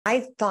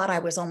I thought I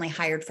was only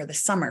hired for the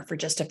summer for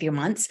just a few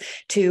months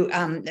to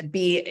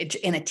be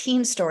in a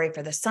teen story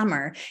for the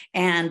summer.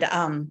 And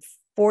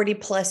 40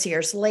 plus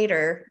years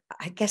later,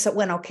 I guess it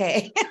went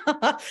okay.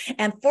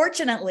 And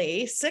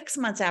fortunately, 6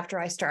 months after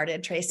I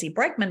started, Tracey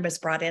Bregman was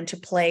brought in to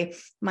play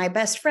my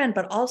best friend,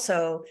 but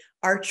also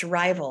arch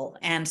rival.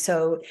 And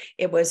so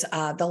it was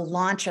the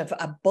launch of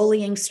a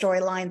bullying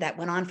storyline that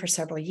went on for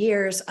several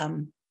years.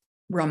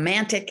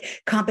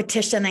 Romantic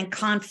competition and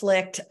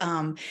conflict.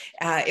 And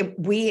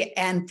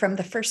from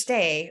the first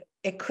day,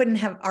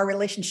 our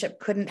relationship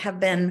couldn't have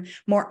been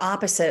more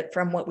opposite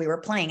from what we were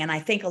playing. And I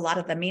think a lot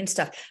of the mean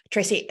stuff,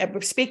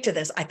 Traci, speak to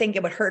this. I think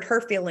it would hurt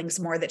her feelings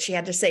more that she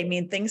had to say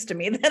mean things to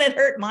me than it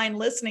hurt mine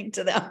listening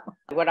to them.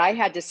 What I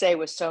had to say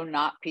was so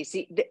not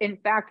PC. In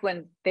fact,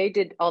 when they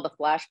did all the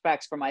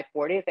flashbacks for my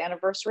 40th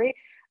anniversary,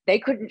 they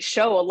couldn't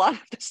show a lot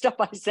of the stuff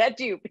I said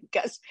to you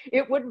because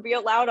it wouldn't be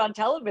allowed on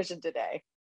television today.